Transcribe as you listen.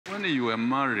When you were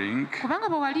marrying,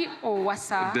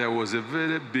 there was a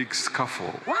very big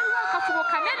scuffle.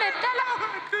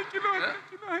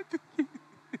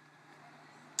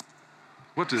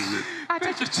 What is it?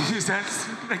 Thank you, Jesus.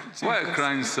 Why are you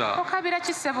crying, sir?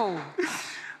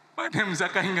 My name is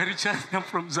Akainga Richard. I'm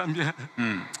from Zambia.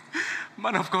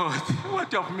 Man of God,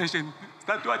 what you have mentioned,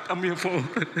 that's what I'm here for.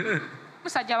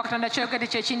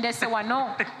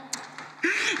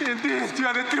 Indeed, you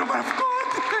are the true man of God.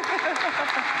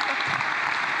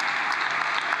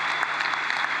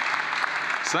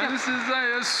 Sanisiza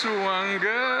Yesu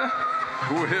wange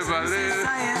webale.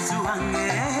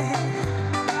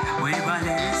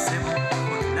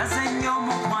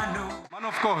 Man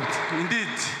of God, indeed,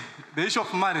 the issue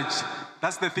of marriage,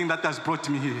 that's the thing that has brought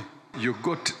me here. You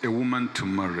got a woman to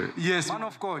marry. Yes, man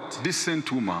of God. Decent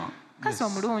woman. Yes.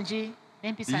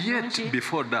 Yet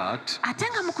before that,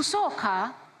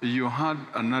 you had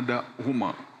another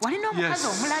woman. Yes.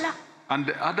 And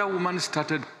the other woman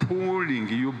started pulling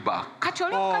you back.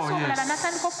 Oh,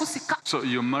 yes. So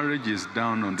your marriage is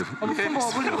down on the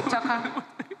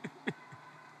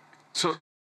So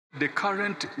the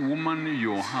current woman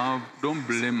you have, don't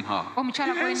blame her.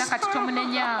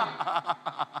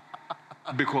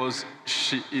 Because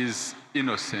she is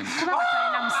innocent.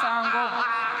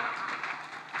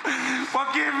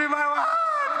 Forgive me, my wife.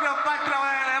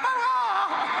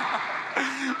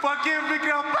 Forgive me,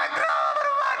 Cleopatra.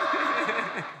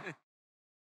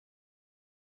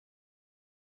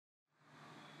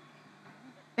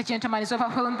 The gentleman is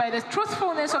overwhelmed by the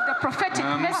truthfulness of the prophetic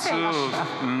message. I'm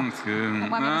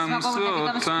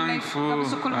so thankful.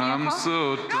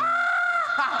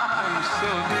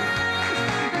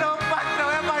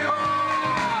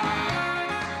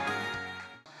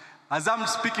 As I'm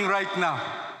speaking right now,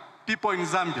 people in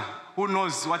Zambia who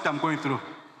knows what I'm going through,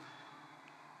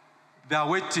 they are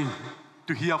waiting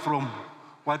to hear from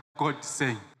what God is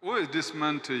saying. Who is this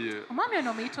man to you?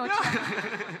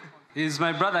 He's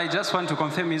my brother. I just want to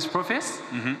confirm his prophecy.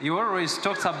 He always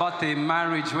talks about the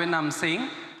marriage when I'm saying,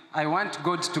 I want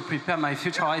God to prepare my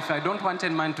future wife. I don't want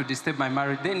any man to disturb my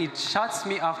marriage. Then it shuts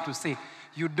me up to say,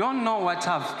 you don't know what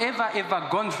I've ever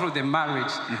gone through the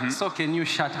marriage. So can you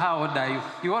shut? How old are you?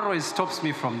 He always stops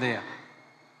me from there.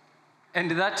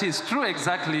 And that is true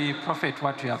exactly, Prophet,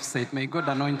 what you have said. May God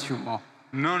anoint you more.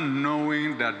 Not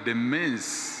knowing that the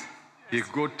mess he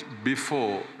got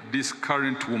before this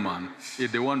current woman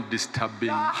is the one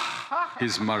disturbing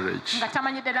his marriage.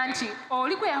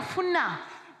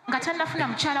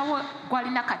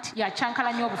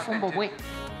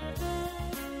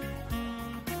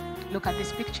 Look at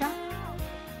this picture.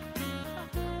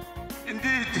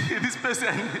 Indeed, this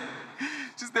person,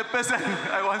 she's the person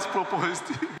I once proposed.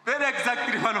 Very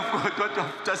exactly, man of God, what you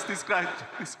have just described,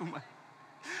 this woman.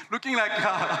 Looking like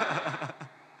her.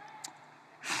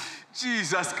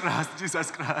 Jesus Christ,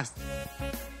 Jesus Christ.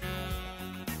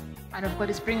 Man of God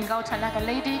is bringing out another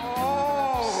lady.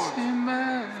 Oh,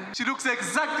 Amen. she looks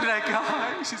exactly like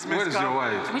her. She's Where is your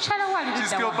wife?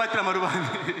 She's Cleopatra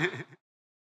Marubani.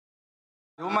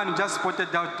 The woman just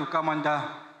spotted out to come and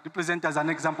represent as an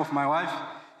example of my wife.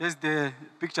 Here's the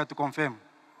picture to confirm.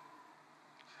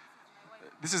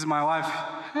 This is my wife.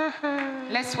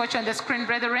 Let's watch on the screen,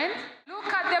 brethren.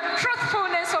 Look at the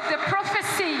truthfulness of the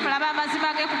prophecy.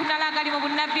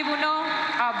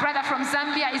 Our brother from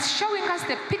Zambia is showing us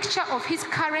the picture of his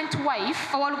current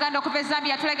wife.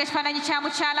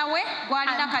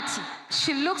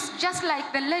 She looks just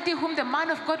like the lady whom the man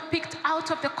of God picked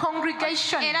out of the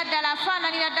congregation. Why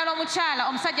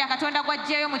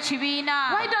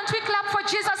don't we clap for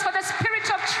Jesus for the spirit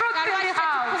of truth in the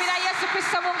house?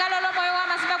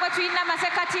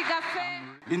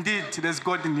 Indeed, there's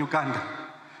God in Uganda.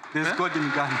 There's God in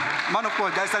Uganda. Man of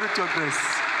God, I salute your grace.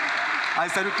 I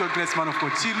salute your grace, man of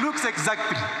God. She looks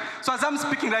exactly. So as I'm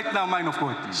speaking right now, man of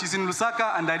God, she's in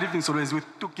Lusaka and I live in Solwezi with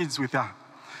 2 kids with her.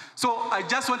 So I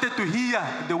just wanted to hear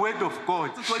the word of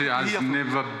God. She has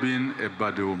never been a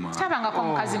bad woman.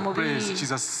 Oh, praise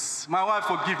Jesus. My wife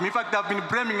forgive me. In fact, I've been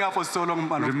blaming her for so long,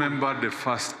 man. Remember the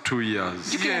first 2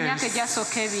 years. Yes.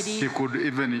 He could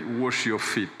even wash your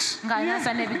feet,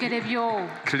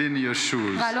 clean your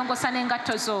shoes,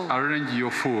 arrange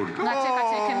your food,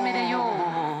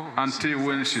 until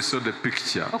when she saw the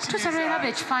picture.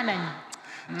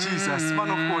 Jesus, man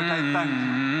of God, I thank you.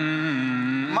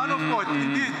 Man of God,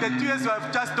 indeed, the 2 years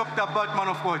I've just talked about, man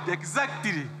of God,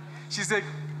 exactly. She's a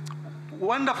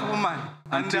wonderful woman.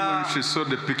 Until when she saw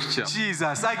the picture.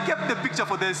 Jesus, I kept the picture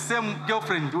for the same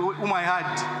girlfriend whom I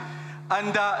had.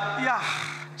 And yeah,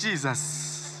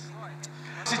 Jesus.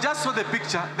 She just saw the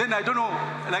picture. Then I don't know,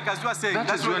 like as you were saying.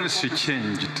 That's when she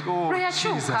changed. Oh,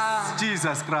 Jesus,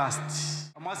 Jesus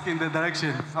Christ. I'm asking the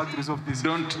direction how to resolve this.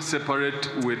 Don't separate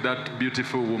with that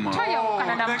beautiful woman.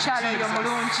 toyawukana na thank mukyala oyo Jesus.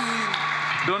 mulungi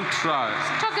Don't try.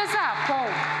 togezaako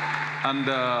And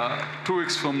 2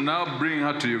 weeks from now, bring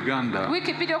her to Uganda.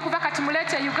 wiiki bbiri okuva kati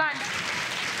muleete uganda